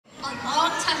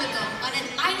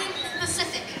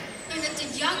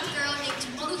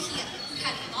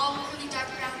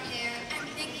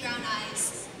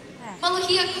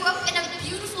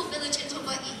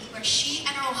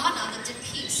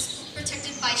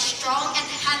strong and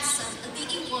handsome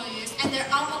Ali'i warriors and their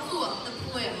aumakua, the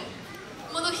pueo.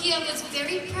 Molohia was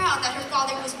very proud that her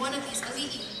father was one of these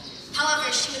Ali'i.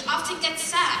 However, she would often get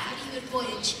sad when he would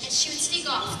voyage, and she would sneak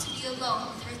off to be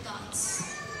alone with her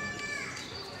thoughts.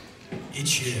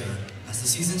 Each year, as the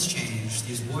seasons change,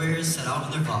 these warriors set out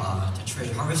on their va'a to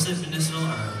trade harvested medicinal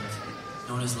herbs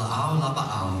known as la'au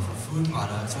lapa'au for food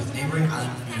products with neighboring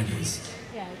island communities.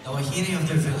 The wahine of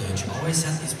their village always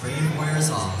sent these brave warriors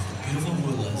off with beautiful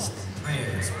mulas and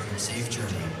prayers for their safe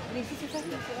journey.